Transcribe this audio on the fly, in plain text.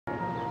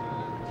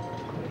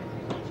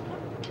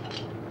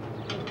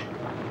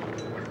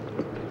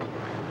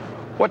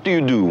What do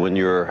you do when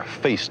you're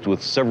faced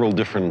with several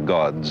different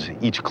gods,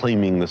 each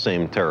claiming the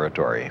same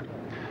territory?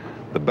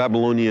 The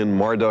Babylonian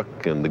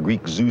Marduk and the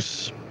Greek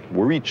Zeus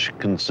were each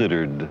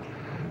considered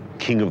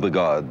king of the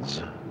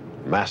gods,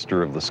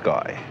 master of the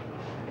sky.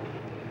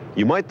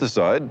 You might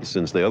decide,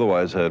 since they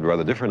otherwise had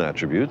rather different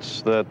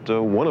attributes, that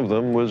one of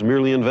them was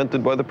merely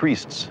invented by the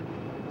priests.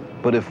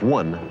 But if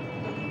one,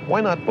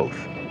 why not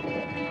both?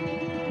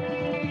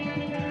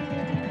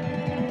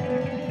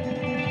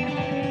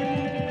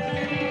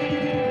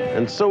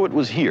 And so it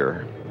was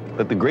here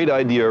that the great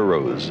idea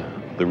arose,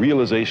 the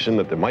realization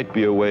that there might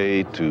be a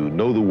way to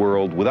know the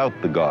world without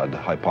the God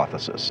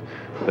hypothesis,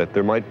 that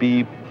there might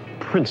be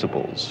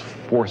principles,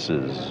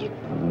 forces,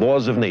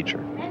 laws of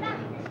nature,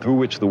 through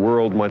which the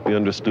world might be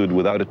understood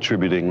without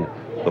attributing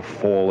the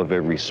fall of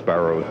every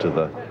sparrow to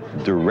the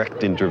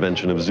direct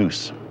intervention of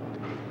Zeus.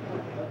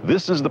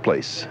 This is the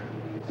place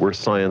where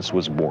science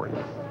was born.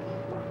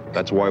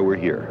 That's why we're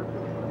here.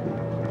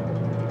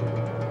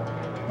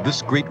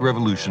 This great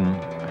revolution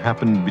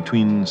happened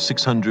between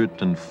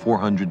 600 and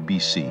 400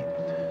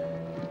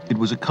 BC. It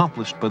was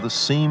accomplished by the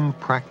same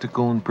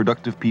practical and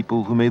productive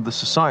people who made the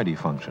society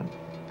function.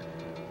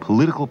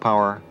 Political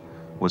power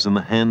was in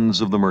the hands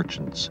of the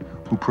merchants,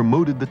 who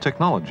promoted the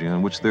technology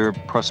on which their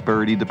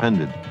prosperity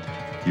depended.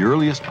 The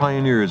earliest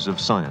pioneers of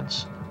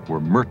science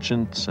were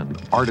merchants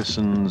and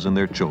artisans and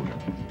their children.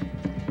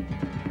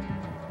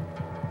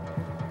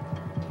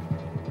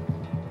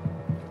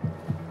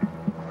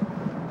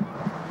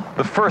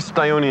 The first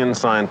Ionian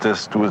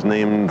scientist was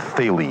named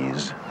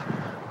Thales.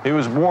 He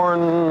was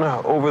born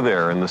over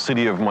there in the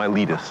city of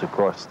Miletus,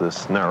 across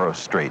this narrow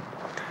strait.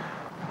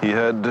 He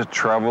had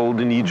traveled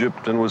in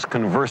Egypt and was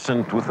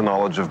conversant with the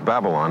knowledge of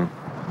Babylon.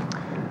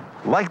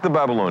 Like the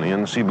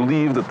Babylonians, he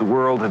believed that the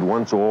world had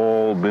once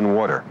all been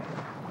water.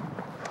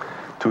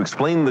 To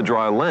explain the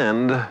dry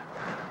land,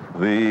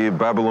 the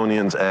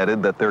Babylonians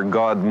added that their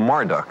god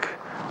Marduk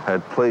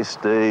had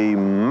placed a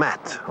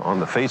mat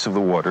on the face of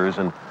the waters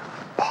and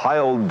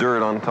piled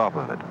dirt on top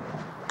of it.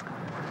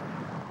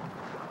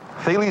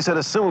 Thales had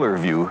a similar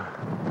view,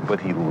 but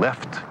he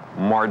left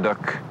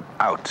Marduk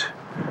out.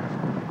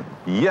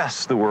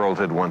 Yes, the world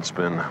had once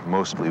been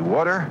mostly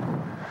water,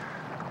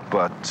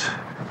 but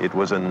it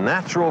was a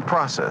natural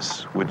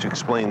process which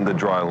explained the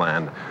dry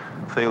land.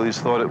 Thales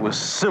thought it was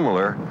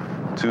similar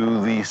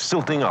to the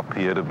silting up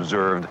he had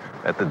observed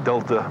at the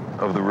delta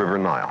of the River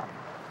Nile.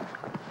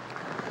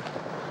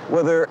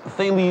 Whether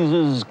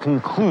Thales's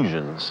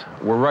conclusions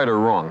were right or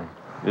wrong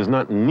is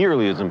not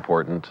nearly as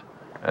important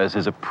as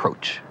his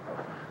approach.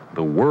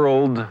 The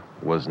world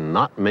was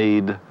not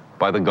made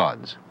by the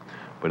gods,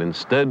 but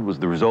instead was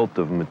the result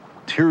of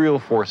material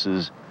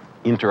forces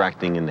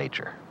interacting in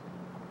nature.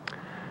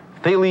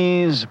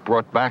 Thales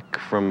brought back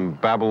from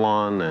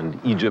Babylon and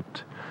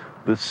Egypt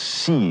the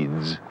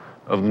seeds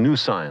of new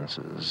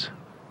sciences,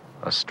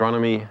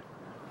 astronomy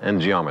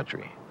and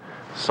geometry,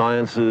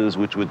 sciences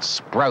which would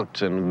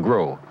sprout and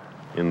grow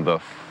in the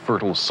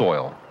fertile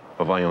soil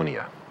of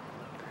Ionia.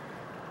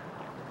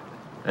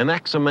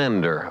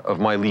 Anaximander of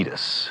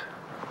Miletus,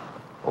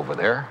 over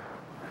there,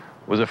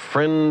 was a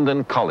friend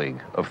and colleague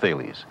of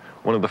Thales,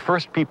 one of the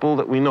first people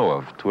that we know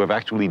of to have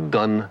actually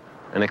done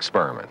an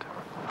experiment.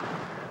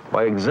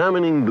 By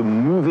examining the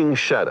moving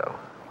shadow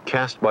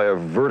cast by a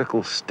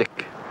vertical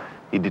stick,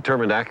 he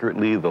determined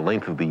accurately the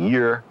length of the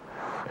year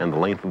and the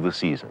length of the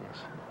seasons.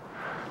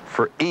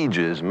 For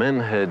ages, men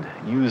had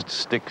used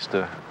sticks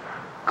to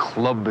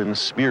club and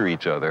spear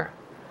each other.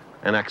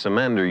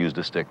 Anaximander used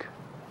a stick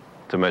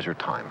to measure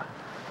time.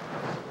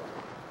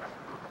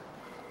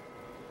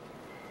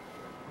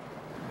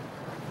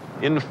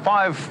 In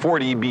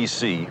 540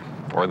 BC,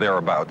 or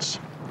thereabouts,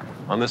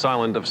 on this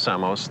island of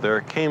Samos,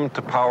 there came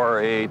to power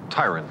a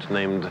tyrant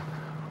named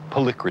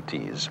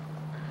Polycrates.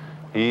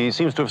 He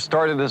seems to have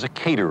started as a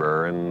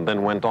caterer and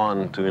then went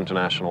on to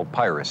international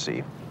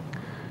piracy.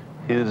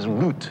 His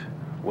loot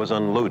was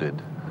unloaded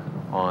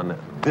on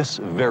this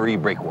very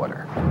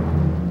breakwater.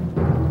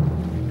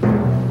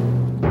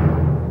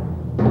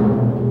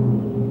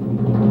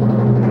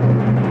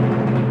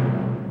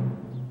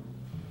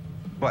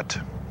 But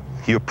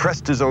he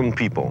oppressed his own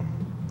people.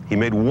 He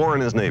made war on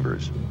his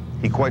neighbors.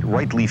 He quite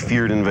rightly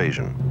feared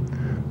invasion.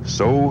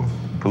 So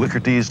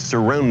Polycrates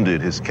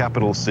surrounded his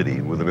capital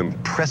city with an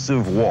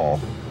impressive wall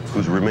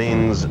whose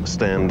remains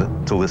stand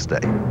till this day.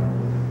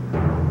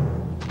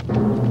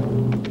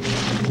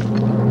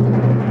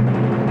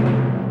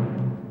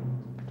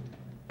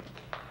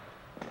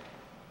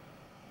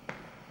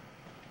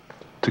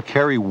 To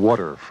carry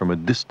water from a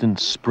distant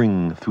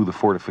spring through the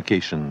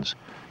fortifications,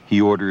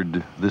 he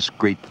ordered this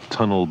great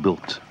tunnel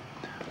built.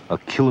 1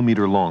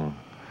 kilometer long,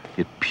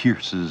 it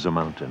pierces a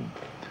mountain.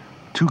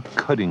 2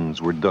 cuttings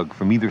were dug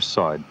from either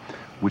side,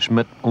 which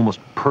met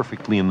almost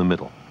perfectly in the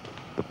middle.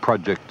 The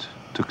project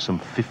took some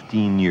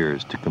 15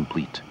 years to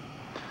complete.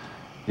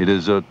 It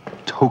is a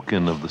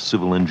token of the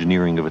civil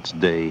engineering of its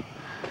day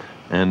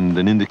and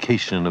an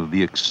indication of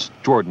the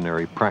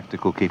extraordinary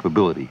practical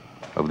capability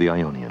of the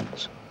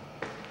Ionians.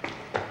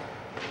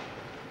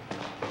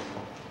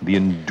 The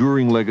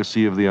enduring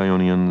legacy of the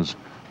Ionians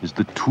is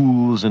the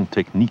tools and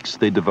techniques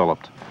they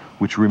developed,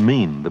 which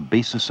remain the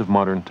basis of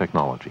modern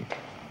technology.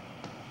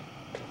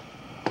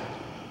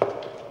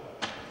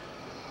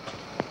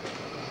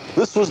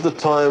 This was the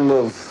time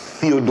of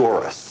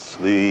Theodorus,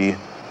 the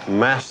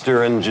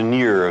master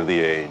engineer of the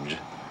age,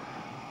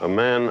 a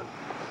man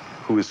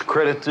who is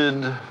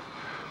credited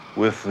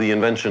with the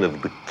invention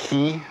of the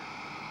key,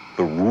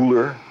 the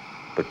ruler,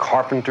 the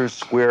carpenter's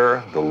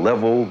square, the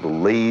level, the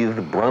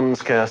lathe,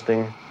 bronze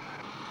casting.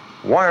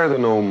 Why are there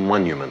no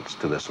monuments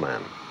to this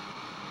man?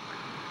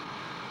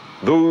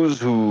 Those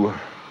who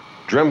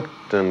dreamt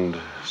and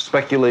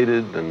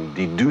speculated and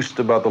deduced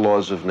about the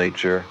laws of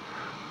nature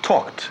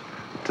talked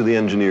to the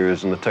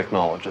engineers and the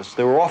technologists.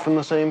 They were often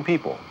the same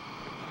people.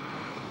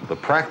 The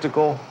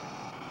practical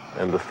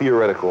and the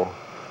theoretical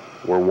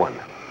were one.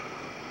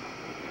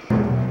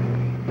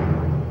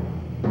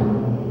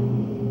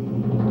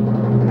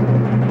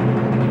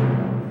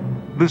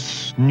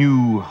 This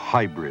new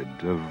hybrid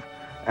of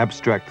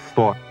abstract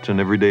thought and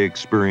everyday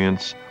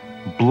experience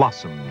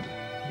blossomed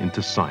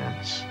into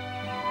science.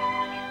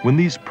 When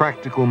these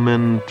practical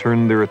men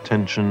turned their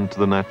attention to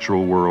the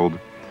natural world,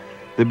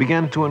 they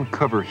began to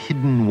uncover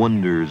hidden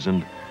wonders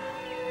and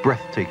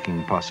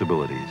breathtaking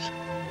possibilities.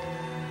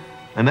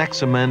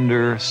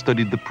 Anaximander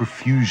studied the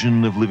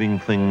profusion of living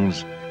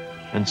things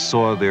and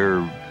saw their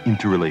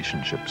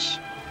interrelationships.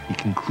 He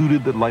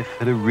concluded that life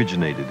had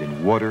originated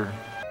in water.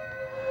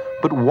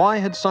 But why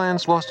had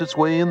science lost its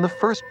way in the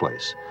first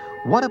place?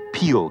 What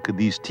appeal could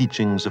these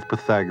teachings of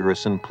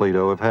Pythagoras and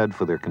Plato have had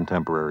for their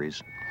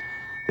contemporaries?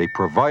 They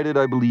provided,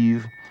 I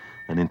believe,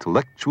 an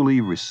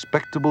intellectually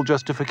respectable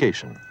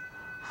justification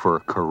for a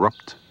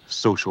corrupt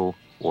social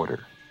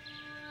order.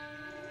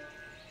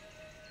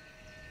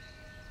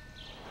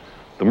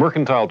 The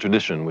mercantile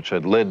tradition, which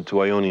had led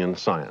to Ionian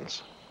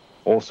science,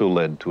 also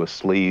led to a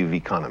slave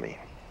economy.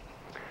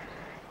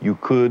 You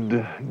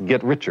could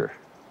get richer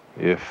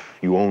if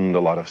you owned a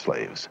lot of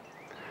slaves.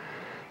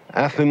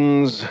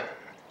 Athens,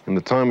 in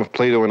the time of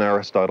Plato and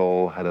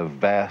Aristotle, had a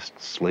vast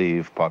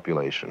slave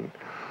population.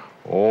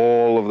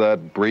 All of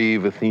that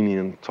brave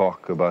Athenian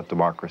talk about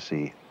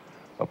democracy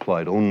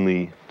applied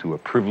only to a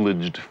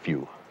privileged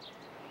few.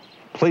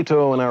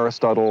 Plato and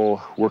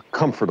Aristotle were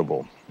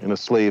comfortable in a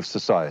slave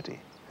society.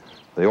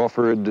 They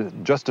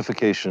offered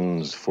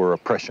justifications for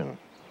oppression.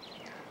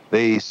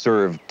 They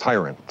served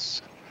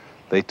tyrants.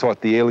 They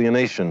taught the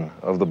alienation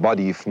of the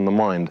body from the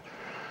mind,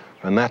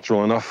 a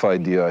natural enough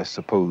idea, I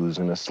suppose,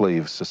 in a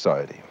slave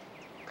society.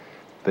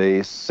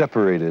 They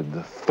separated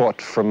thought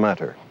from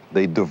matter.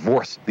 They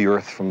divorced the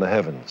earth from the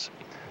heavens,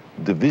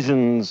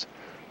 divisions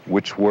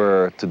which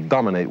were to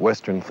dominate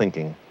Western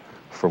thinking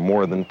for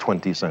more than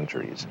 20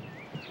 centuries.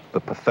 The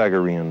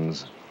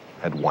Pythagoreans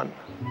had won.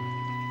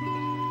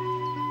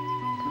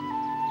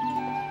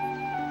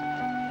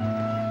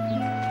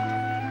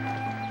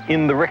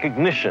 In the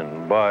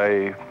recognition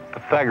by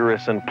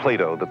Pythagoras and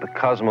Plato that the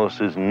cosmos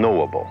is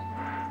knowable,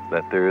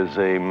 that there is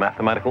a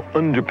mathematical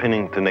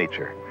underpinning to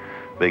nature,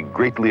 they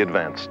greatly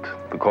advanced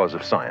the cause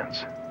of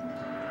science.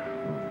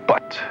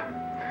 But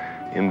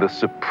in the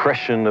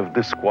suppression of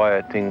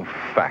disquieting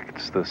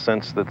facts, the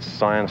sense that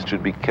science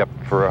should be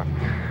kept for a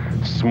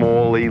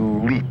small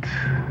elite,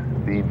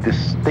 the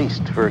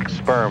distaste for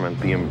experiment,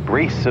 the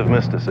embrace of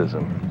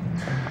mysticism,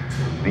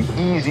 the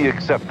easy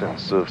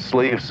acceptance of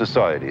slave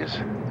societies,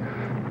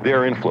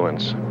 their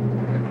influence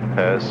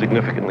has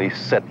significantly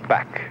set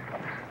back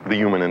the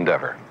human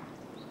endeavor.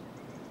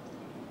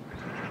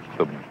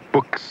 The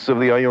books of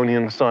the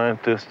Ionian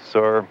scientists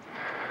are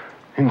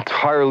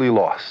entirely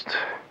lost.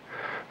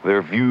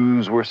 Their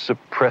views were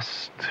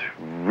suppressed,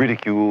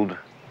 ridiculed,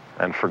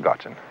 and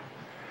forgotten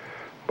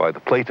by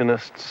the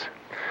Platonists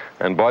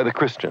and by the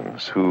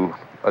Christians who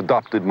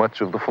adopted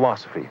much of the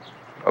philosophy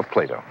of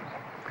Plato.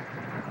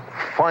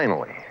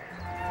 Finally,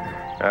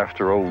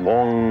 after a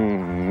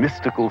long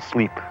mystical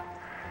sleep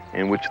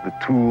in which the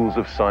tools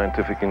of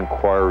scientific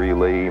inquiry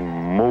lay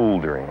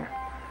moldering,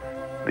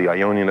 the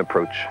Ionian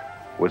approach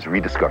was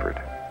rediscovered.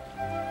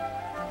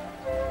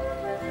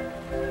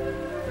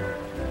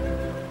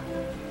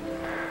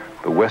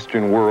 The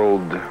Western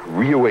world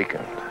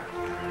reawakened.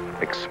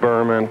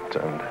 Experiment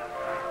and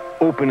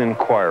open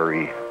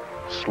inquiry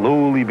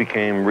slowly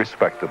became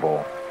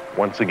respectable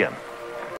once again.